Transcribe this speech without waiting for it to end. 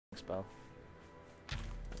spell.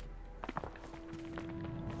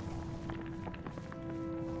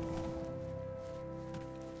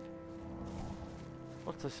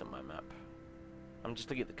 What's this on my map? I'm just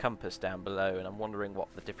looking at the compass down below and I'm wondering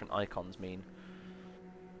what the different icons mean.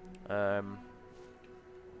 That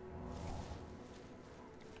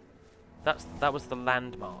was the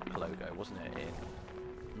landmark logo, wasn't it, in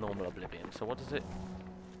normal Oblivion? So what does it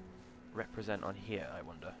represent on here, I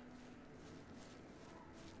wonder?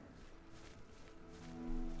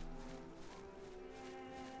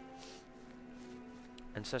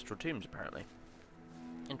 Ancestral tombs, apparently.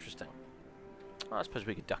 Interesting. Well, I suppose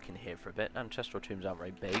we could duck in here for a bit. Ancestral tombs aren't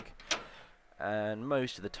very big. And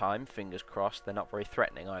most of the time, fingers crossed, they're not very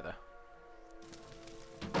threatening either.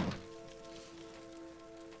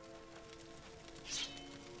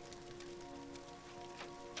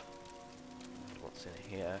 What's in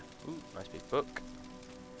here? Ooh, nice big book.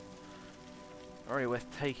 Not really worth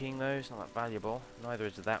taking those, not that valuable. Neither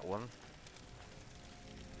is that one.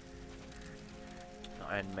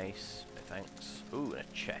 Iron mace, no thanks. Ooh, and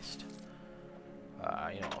a chest.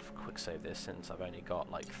 You know, I'll quick save this since I've only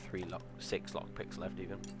got like 6 lockpicks left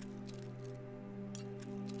even.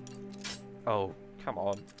 Oh, come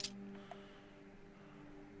on.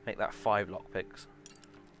 Make that 5 lockpicks.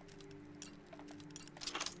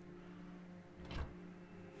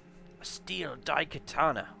 A steel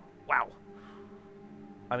daikatana. Wow.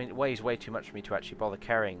 I mean, it weighs way too much for me to actually bother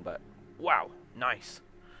carrying, but wow, nice.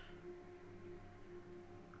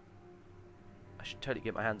 I should totally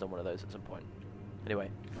get my hands on one of those at some point.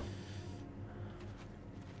 Anyway.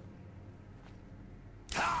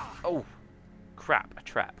 Oh! Crap, a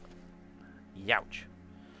trap. Youch.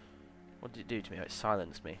 What did it do to me? Oh, it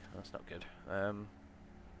silenced me. That's not good.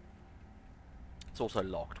 It's also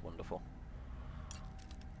locked. Wonderful.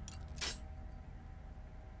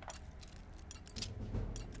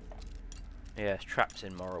 Yes, traps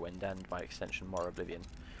in Morrowind and by extension Morroblivion.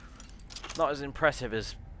 Not as impressive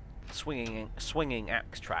as swinging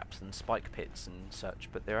axe traps and spike pits and such,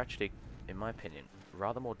 but they're actually, in my opinion,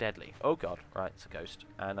 rather more deadly. Oh god, right, it's a ghost.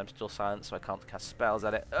 And I'm still silent, so I can't cast spells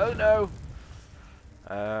at it. Oh no!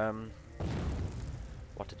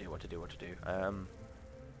 What to do.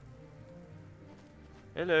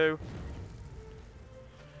 Hello!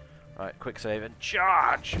 Right, quick save and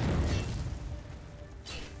charge!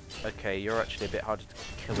 Okay, you're actually a bit harder to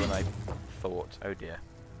kill than I thought. Oh dear.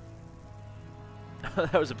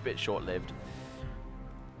 That was a bit short-lived.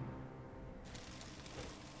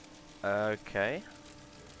 Okay.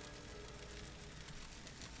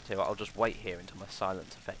 Tell you what, I'll just wait here until my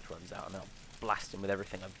silence effect runs out and I'll blast him with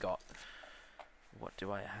everything I've got. What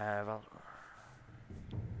do I have? I've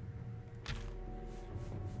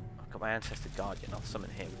got my Ancestor Guardian, I'll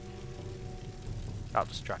summon him. I'll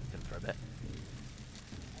distract him for a bit.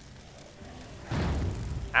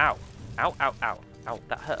 Ow! Ow, ow, ow. Ow,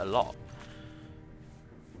 that hurt a lot.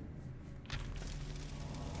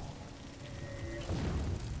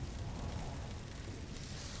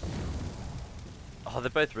 Oh, they're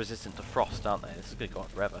both resistant to frost, aren't they? This is going to go on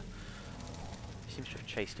forever. He seems to have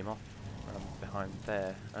chased him off behind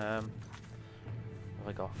there. Have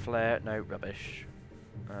I got flare? No, rubbish.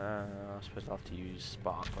 I suppose I'll have to use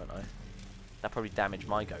spark, won't I? That'll probably damage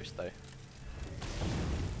my ghost, though.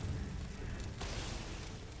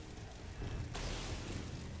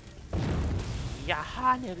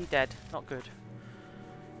 Yaha, nearly dead. Not good.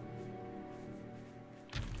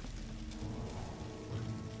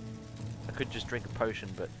 I could just drink a potion,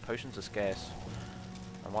 but potions are scarce.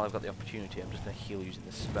 And while I've got the opportunity, I'm just going to heal using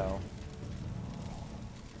this spell.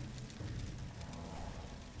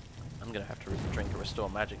 I'm going to have to drink a Restore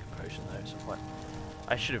Magic potion though at some point.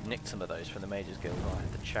 I should have nicked some of those from the Mages Guild while I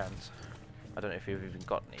had the chance. I don't know if you've even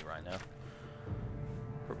got any right now.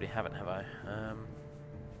 Probably haven't, have I?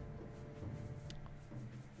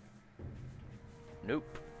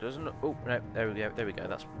 Nope. Doesn't. Oh no. There we go. There we go.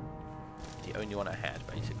 That's the only one I had,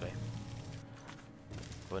 basically.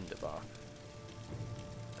 Wunderbar.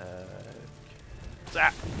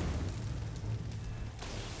 Zap!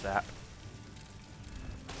 Zap.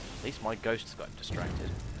 At least my ghosts got distracted.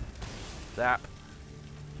 Zap.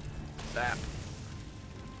 Zap.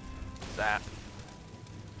 Zap.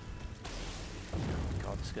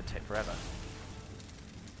 God, this is going to take forever.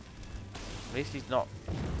 At least he's not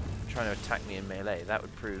trying to attack me in melee. That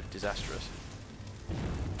would prove disastrous.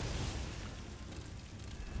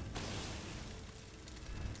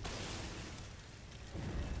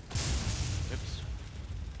 Oops.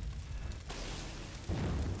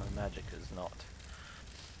 My magic is not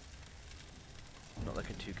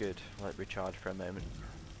looking too good. I'll let it recharge for a moment.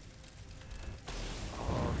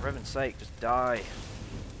 Oh, for heaven's sake, just die.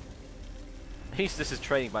 least this is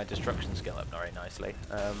training my destruction skill up very nicely.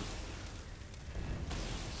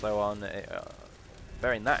 So on,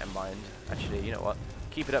 bearing that in mind, actually, you know what?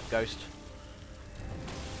 Keep it up, Ghost.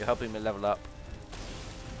 You're helping me level up.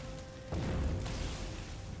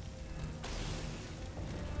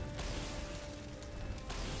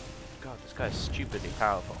 God, this guy's stupidly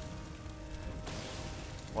powerful.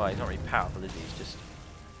 Well, he's not really powerful, is he? He's just...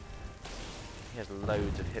 He has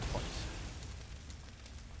loads of hit points.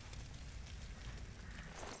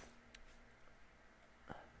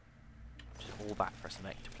 Just all that for some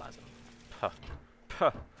ectoplasm. Puh.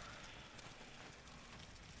 Puh.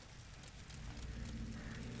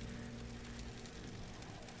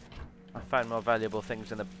 I found more valuable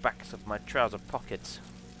things in the backs of my trouser pockets.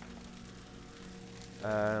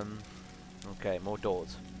 Okay, more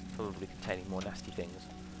doors. Probably containing more nasty things.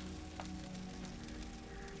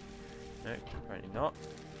 No, apparently not.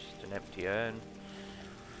 Just an empty urn.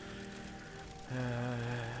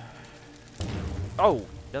 Oh!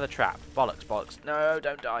 Another trap. Bollocks, bollocks. No,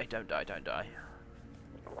 don't die, don't die, don't die.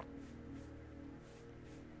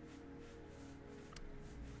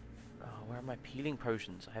 Oh, where are my healing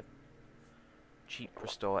potions? I have cheap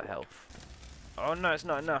restore health. Oh no, it's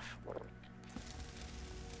not enough.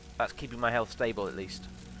 That's keeping my health stable at least.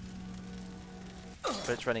 But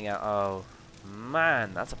it's running out. Oh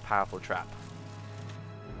man, that's a powerful trap.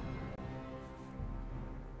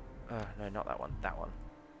 Oh no, not that one. That one.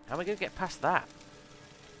 How am I going to get past that?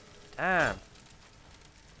 Damn.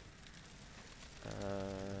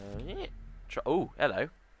 Yeah. Oh, hello.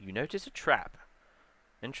 You notice a trap.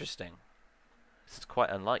 Interesting. This is quite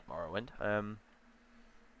unlike Morrowind.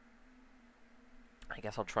 I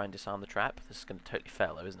guess I'll try and disarm the trap. This is going to totally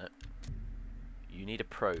fail though, isn't it? You need a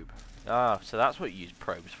probe. Ah, so that's what you use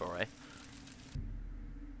probes for, eh?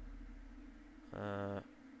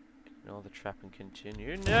 Ignore the trap and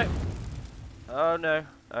continue. No! Oh no.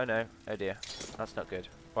 Oh no. Oh dear. That's not good.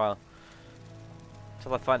 Well,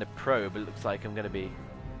 until I find a probe, it looks like I'm going to be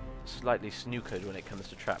slightly snookered when it comes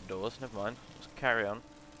to trapdoors. Never mind. Just carry on.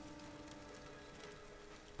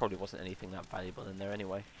 Probably wasn't anything that valuable in there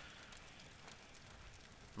anyway.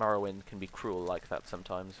 Morrowind can be cruel like that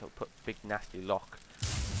sometimes. He'll put big nasty lock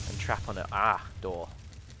and trap on it. Ah, door.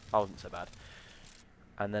 That wasn't so bad.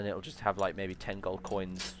 And then it'll just have like maybe 10 gold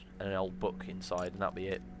coins and an old book inside, and that'll be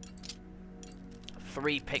it.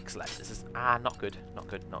 3 picks left. This is not good. Not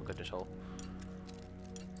good. Not good at all.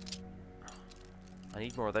 I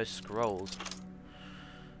need more of those scrolls.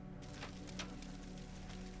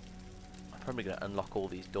 I'm probably going to unlock all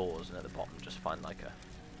these doors and at the bottom just find like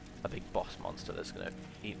a big boss monster that's going to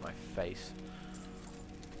eat my face.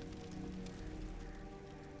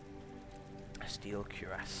 A steel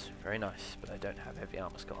cuirass. Very nice, but I don't have heavy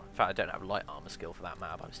armor skill. In fact, I don't have light armor skill for that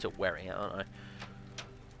map. I'm still wearing it, aren't I? At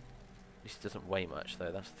least it doesn't weigh much,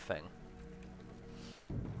 though. That's the thing.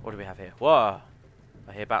 What do we have here? Whoa!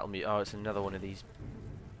 I hear battle music. Oh, it's another one of these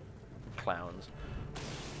clowns.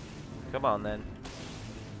 Come on, then.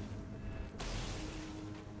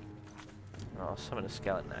 Oh, I'll summon a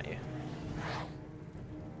skeleton at you.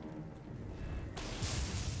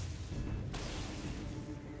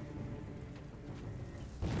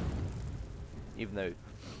 Even though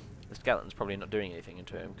the skeleton's probably not doing anything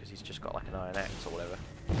to him because he's just got like an iron axe or whatever.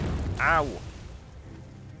 Ow!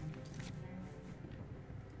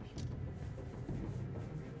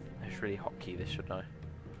 I should really hotkey this, shouldn't I?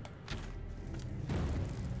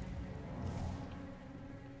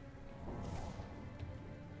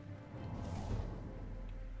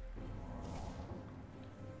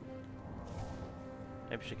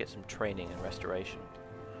 Maybe I should get some training and restoration.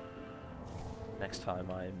 Next time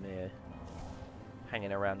I'm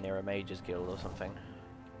hanging around near a mage's guild or something.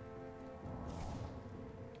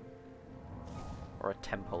 Or a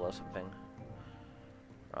temple or something.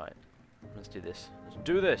 Right, let's do this. Let's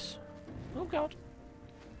do this! Oh god!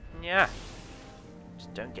 Yeah!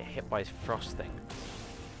 Just don't get hit by his frost thing.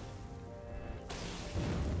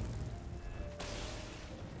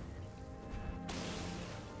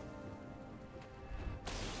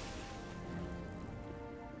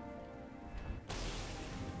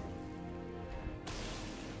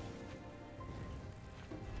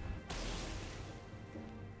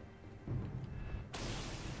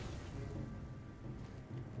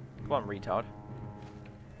 Come on, retard.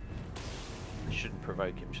 I shouldn't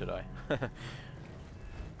provoke him, should I?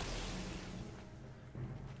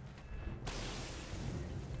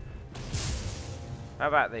 How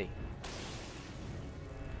about thee?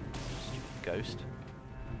 Stupid ghost.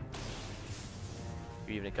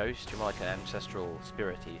 You're even a ghost? You're more like an ancestral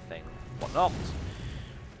spirity thing. What not?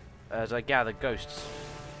 As I gather, ghosts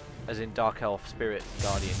as in Dark Elf, Spirit,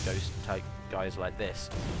 Guardian, Ghost type guys like this,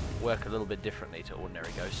 work a little bit differently to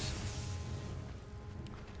ordinary ghosts.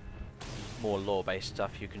 More lore-based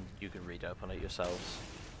stuff, you can read up on it yourselves.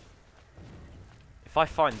 If I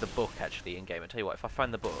find the book actually in game, I tell you what, if I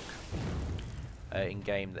find the book in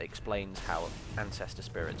game that explains how ancestor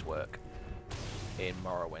spirits work in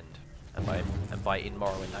Morrowind, and by in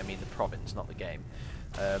Morrowind I mean the province, not the game.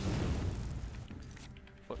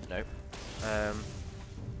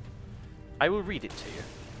 I will read it to you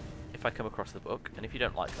if I come across the book, and if you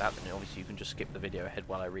don't like that, then obviously you can just skip the video ahead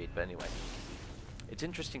while I read. But anyway, it's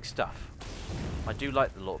interesting stuff. I do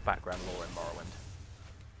like the background lore in Morrowind.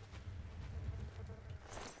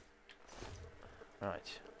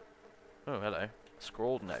 Right. Oh, hello.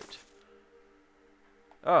 Scrawled note.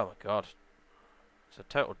 Oh my god. It's a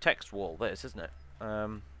total text wall, this, isn't it?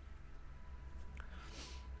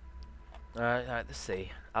 Let's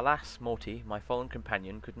see. Alas, Morty, my fallen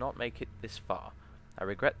companion, could not make it this far. I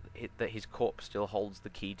regret that his corpse still holds the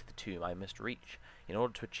key to the tomb I must reach in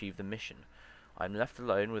order to achieve the mission. I am left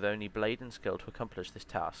alone with only blade and skill to accomplish this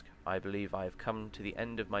task. I believe I have come to the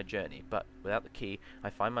end of my journey, but without the key, I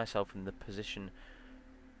find myself in the position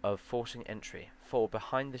of forcing entry. For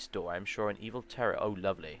behind this door, I am sure an evil terror. Oh,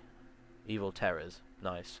 lovely. Evil terrors.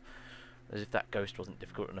 Nice. As if that ghost wasn't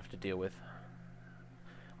difficult enough to deal with.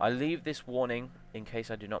 I leave this warning in case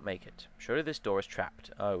I do not make it. Surely this door is trapped.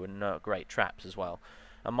 Oh, and no, great, traps as well.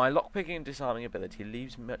 And my lockpicking and disarming ability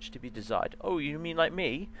leaves much to be desired. Oh, you mean like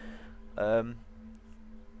me?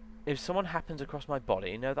 If someone happens across my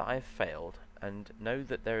body, know that I have failed, and know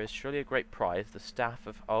that there is surely a great prize, the staff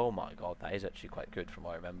of... Oh my god, that is actually quite good from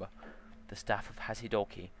what I remember. The staff of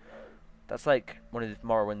Hasidorki. That's like one of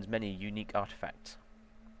Morrowind's many unique artifacts.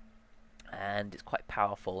 And it's quite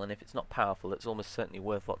powerful, and if it's not powerful, it's almost certainly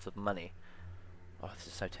worth lots of money. Oh, this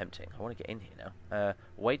is so tempting. I want to get in here now.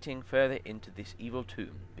 Waiting further into this evil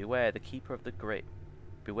tomb. Beware the keeper of the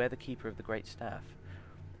great staff.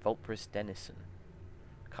 Vulpris Denison.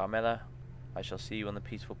 Carmela, I shall see you on the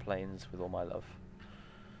peaceful plains with all my love.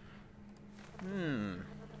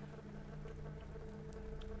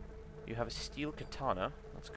 You have a steel katana. That's